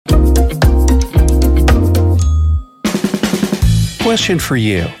question for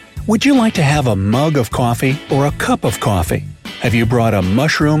you. Would you like to have a mug of coffee or a cup of coffee? Have you brought a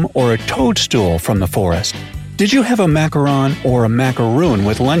mushroom or a toadstool from the forest? Did you have a macaron or a macaroon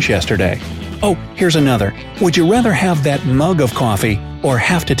with lunch yesterday? Oh, here's another. Would you rather have that mug of coffee or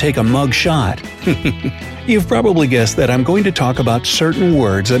have to take a mug shot? You've probably guessed that I'm going to talk about certain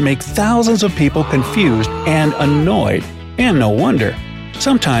words that make thousands of people confused and annoyed. And no wonder.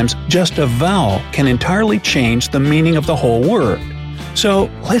 Sometimes just a vowel can entirely change the meaning of the whole word.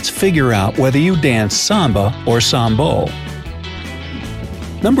 So let's figure out whether you dance samba or sambo.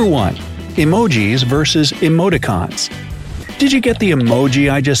 Number 1. Emojis versus emoticons. Did you get the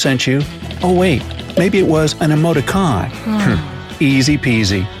emoji I just sent you? Oh wait, maybe it was an emoticon. Easy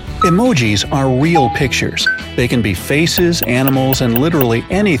peasy. Emojis are real pictures. They can be faces, animals, and literally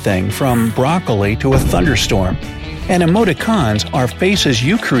anything from broccoli to a thunderstorm. And emoticons are faces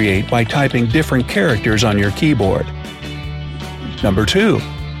you create by typing different characters on your keyboard. Number 2.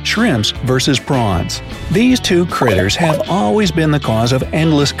 Shrimps versus prawns. These two critters have always been the cause of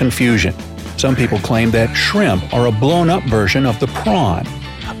endless confusion. Some people claim that shrimp are a blown-up version of the prawn.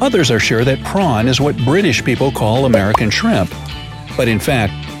 Others are sure that prawn is what British people call American shrimp. But in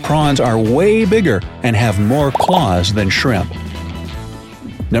fact, prawns are way bigger and have more claws than shrimp.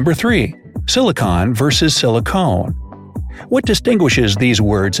 Number 3. Silicon versus silicone. What distinguishes these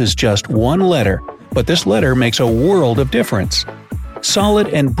words is just one letter, but this letter makes a world of difference. Solid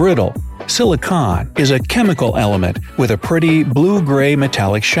and brittle, silicon is a chemical element with a pretty blue-gray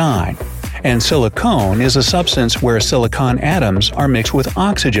metallic shine. And silicone is a substance where silicon atoms are mixed with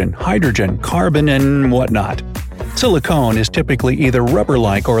oxygen, hydrogen, carbon, and whatnot. Silicone is typically either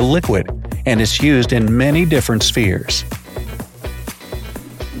rubber-like or liquid, and it's used in many different spheres.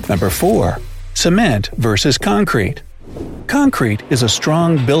 Number 4. Cement versus concrete. Concrete is a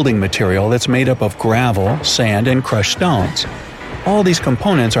strong building material that's made up of gravel, sand, and crushed stones. All these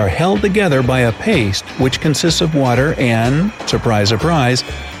components are held together by a paste which consists of water and, surprise surprise,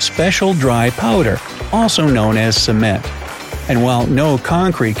 special dry powder, also known as cement. And while no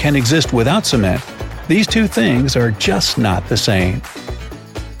concrete can exist without cement, these two things are just not the same.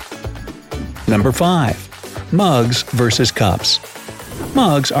 Number 5. Mugs versus cups.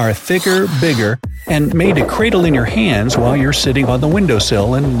 Mugs are thicker, bigger, and made to cradle in your hands while you're sitting on the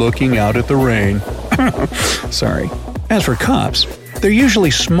windowsill and looking out at the rain. Sorry. As for cups, they're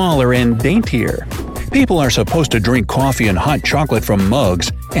usually smaller and daintier. People are supposed to drink coffee and hot chocolate from mugs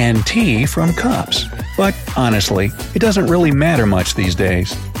and tea from cups. But honestly, it doesn't really matter much these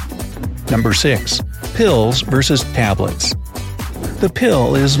days. Number 6. Pills versus tablets. The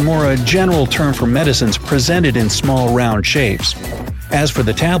pill is more a general term for medicines presented in small round shapes. As for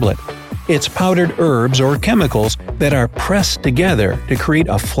the tablet, it's powdered herbs or chemicals that are pressed together to create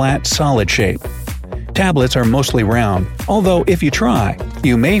a flat, solid shape. Tablets are mostly round, although if you try,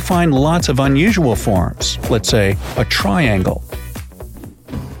 you may find lots of unusual forms, let's say a triangle.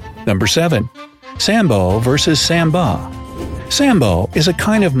 Number 7. Sambo versus samba. Sambo is a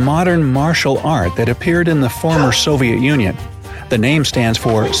kind of modern martial art that appeared in the former Soviet Union. The name stands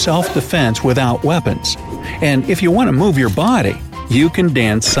for self-defense without weapons. And if you want to move your body, you can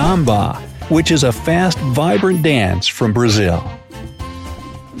dance samba, which is a fast, vibrant dance from Brazil.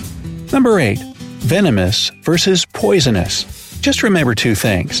 Number 8. Venomous versus poisonous. Just remember two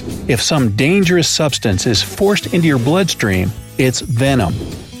things. If some dangerous substance is forced into your bloodstream, it's venom.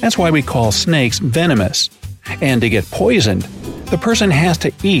 That's why we call snakes venomous. And to get poisoned, the person has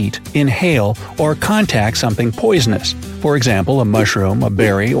to eat, inhale, or contact something poisonous. For example, a mushroom, a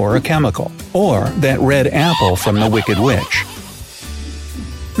berry, or a chemical. Or that red apple from the Wicked Witch.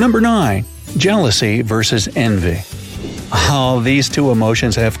 Number 9. Jealousy versus envy. Oh, these two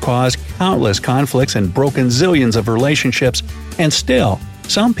emotions have caused countless conflicts and broken zillions of relationships, and still,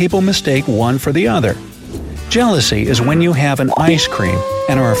 some people mistake one for the other. Jealousy is when you have an ice cream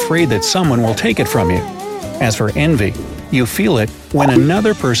and are afraid that someone will take it from you. As for envy, you feel it when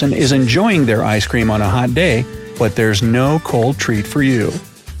another person is enjoying their ice cream on a hot day, but there's no cold treat for you.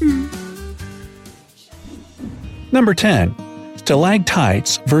 Number 10.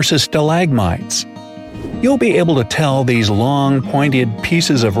 Stalactites versus stalagmites. You'll be able to tell these long, pointed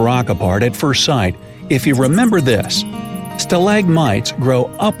pieces of rock apart at first sight if you remember this. Stalagmites grow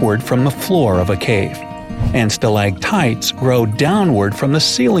upward from the floor of a cave, and stalactites grow downward from the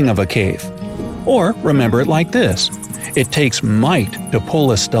ceiling of a cave. Or remember it like this. It takes might to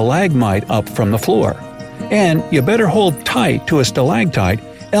pull a stalagmite up from the floor. And you better hold tight to a stalactite,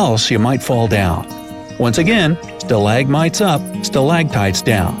 else you might fall down. Once again, stalagmites up, stalactites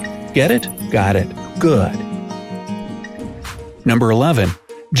down. Get it? Got it. Good. Number 11.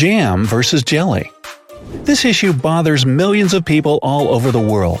 Jam versus jelly. This issue bothers millions of people all over the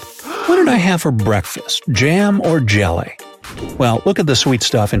world. What did I have for breakfast, jam or jelly? Well, look at the sweet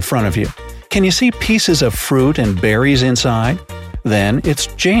stuff in front of you. Can you see pieces of fruit and berries inside? Then it's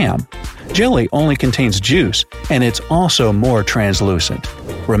jam. Jelly only contains juice, and it's also more translucent.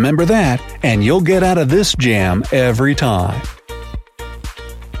 Remember that, and you'll get out of this jam every time.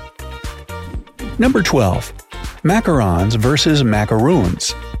 Number 12. Macarons versus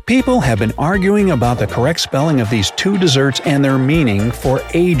macaroons. People have been arguing about the correct spelling of these two desserts and their meaning for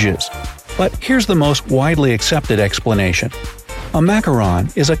ages. But here's the most widely accepted explanation. A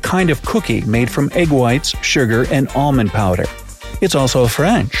macaron is a kind of cookie made from egg whites, sugar, and almond powder. It's also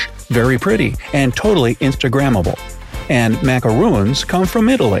French, very pretty, and totally Instagrammable. And macaroons come from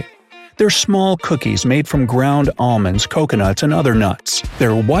Italy. They're small cookies made from ground almonds, coconuts, and other nuts.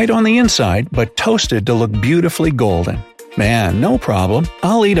 They're white on the inside, but toasted to look beautifully golden. Man, no problem.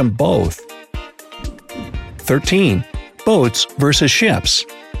 I'll eat them both. 13. Boats versus ships.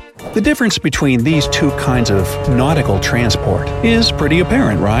 The difference between these two kinds of nautical transport is pretty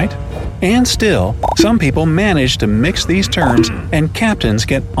apparent, right? And still, some people manage to mix these terms and captains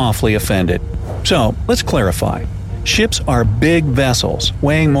get awfully offended. So, let's clarify. Ships are big vessels,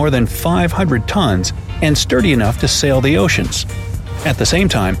 weighing more than 500 tons and sturdy enough to sail the oceans. At the same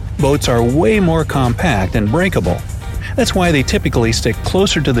time, boats are way more compact and breakable. That's why they typically stick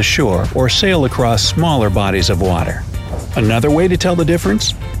closer to the shore or sail across smaller bodies of water. Another way to tell the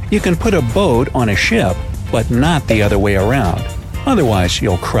difference? You can put a boat on a ship, but not the other way around. Otherwise,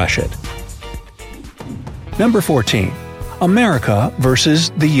 you'll crush it. Number 14. America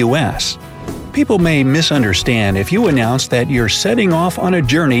versus the US. People may misunderstand if you announce that you're setting off on a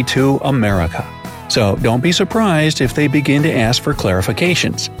journey to America. So don't be surprised if they begin to ask for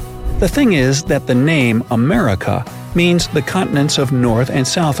clarifications. The thing is that the name America means the continents of North and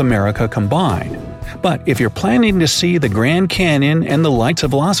South America combined. But if you're planning to see the Grand Canyon and the lights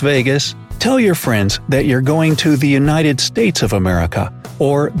of Las Vegas, tell your friends that you're going to the United States of America,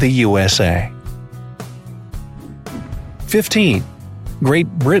 or the USA. 15. Great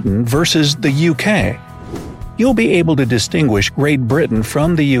Britain versus the UK. You'll be able to distinguish Great Britain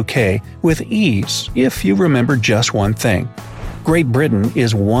from the UK with ease if you remember just one thing. Great Britain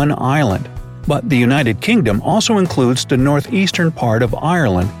is one island, but the United Kingdom also includes the northeastern part of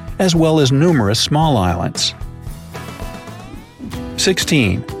Ireland as well as numerous small islands.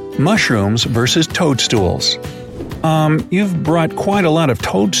 16. Mushrooms versus toadstools. You've brought quite a lot of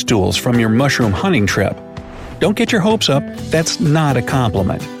toadstools from your mushroom hunting trip. Don't get your hopes up, that's not a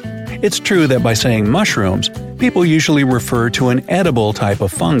compliment. It's true that by saying mushrooms, people usually refer to an edible type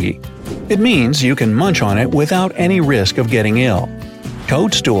of fungi. It means you can munch on it without any risk of getting ill.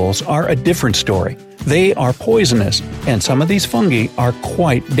 Toadstools are a different story. They are poisonous, and some of these fungi are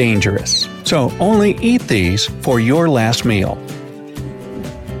quite dangerous. So only eat these for your last meal.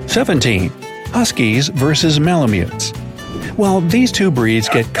 17. Huskies versus Malamutes. While these two breeds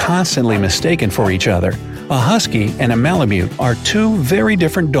get constantly mistaken for each other, a husky and a Malamute are two very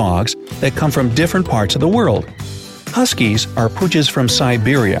different dogs that come from different parts of the world. Huskies are pooches from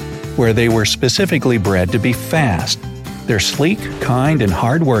Siberia, where they were specifically bred to be fast. They're sleek, kind, and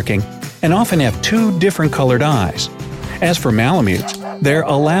hard-working, and often have two different colored eyes. As for Malamutes, they're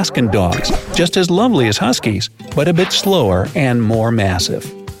Alaskan dogs, just as lovely as Huskies, but a bit slower and more massive.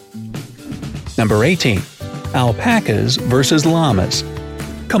 Number 18. Alpacas versus llamas.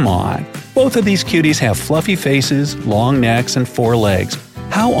 Come on, both of these cuties have fluffy faces, long necks, and 4 legs.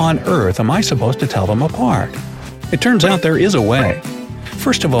 How on earth am I supposed to tell them apart? It turns out there is a way.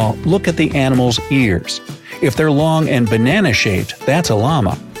 First of all, look at the animal's ears. If they're long and banana-shaped, that's a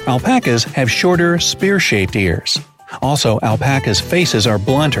llama. Alpacas have shorter, spear-shaped ears. Also, alpacas' faces are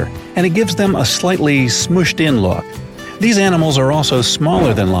blunter, and it gives them a slightly smooshed-in look. These animals are also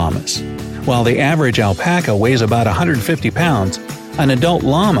smaller than llamas. While the average alpaca weighs about 150 pounds, an adult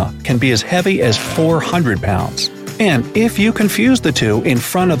llama can be as heavy as 400 pounds. And if you confuse the two in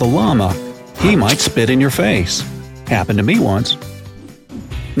front of the llama, he might spit in your face. Happened to me once.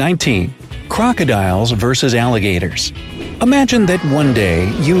 19. Crocodiles versus alligators. Imagine that one day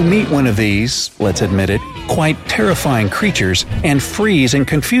you meet one of these, let's admit it, quite terrifying creatures and freeze in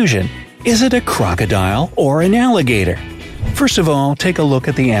confusion. Is it a crocodile or an alligator? First of all, take a look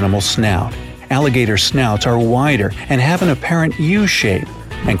at the animal's snout. Alligator snouts are wider and have an apparent U-shape,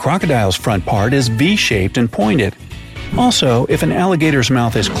 and crocodile's front part is V-shaped and pointed. Also, if an alligator's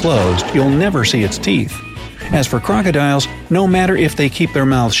mouth is closed, you'll never see its teeth. As for crocodiles, no matter if they keep their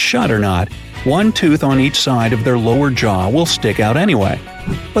mouths shut or not, one tooth on each side of their lower jaw will stick out anyway.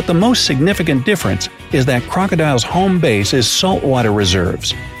 But the most significant difference is that crocodiles' home base is saltwater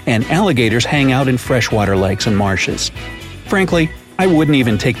reserves. and alligators hang out in freshwater lakes and marshes. Frankly, I wouldn't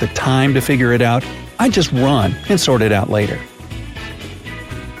even take the time to figure it out. I'd just run and sort it out later.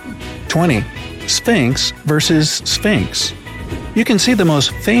 20. Sphinx versus Sphinx. You can see the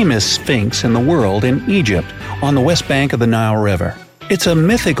most famous sphinx in the world in Egypt, on the west bank of the Nile River. It's a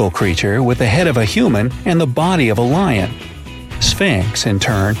mythical creature with the head of a human and the body of a lion. Sphinx, in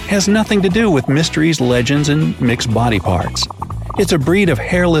turn, has nothing to do with mysteries, legends, and mixed body parts. It's a breed of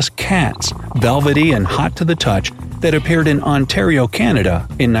hairless cats, velvety and hot to the touch, that appeared in Ontario, Canada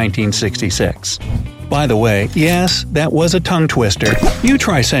in 1966. By the way, yes, that was a tongue twister. You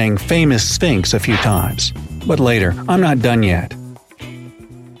try saying famous sphinx a few times. But later, I'm not done yet.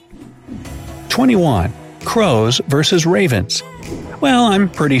 21. Crows versus ravens. Well, I'm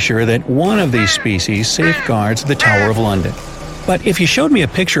pretty sure that one of these species safeguards the Tower of London. But if you showed me a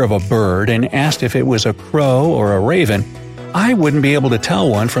picture of a bird and asked if it was a crow or a raven, I wouldn't be able to tell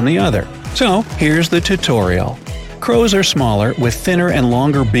one from the other. So here's the tutorial. Crows are smaller with thinner and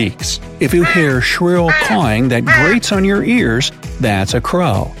longer beaks. If you hear shrill cawing that grates on your ears, that's a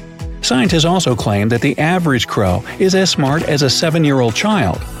crow. Scientists also claim that the average crow is as smart as a 7-year-old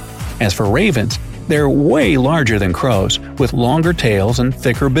child. As for ravens, they're way larger than crows, with longer tails and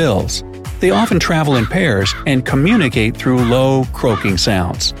thicker bills. They often travel in pairs and communicate through low, croaking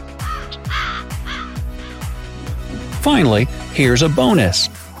sounds. Finally, here's a bonus.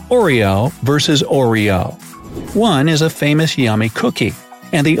 Oreo versus Oreo. One is a famous yummy cookie,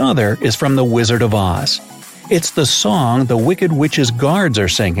 and the other is from The Wizard of Oz. It's the song the Wicked Witch's guards are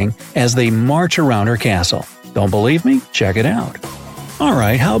singing as they march around her castle. Don't believe me? Check it out.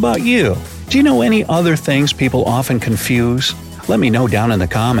 Alright, how about you? Do you know any other things people often confuse? Let me know down in the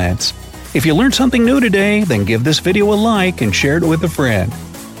comments. If you learned something new today, then give this video a like and share it with a friend.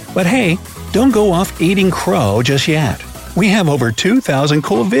 But hey, don't go off eating crow just yet. We have over 2,000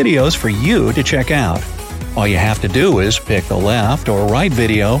 cool videos for you to check out. All you have to do is pick the left or right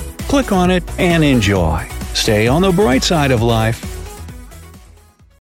video, click on it, and enjoy. Stay on the bright side of life.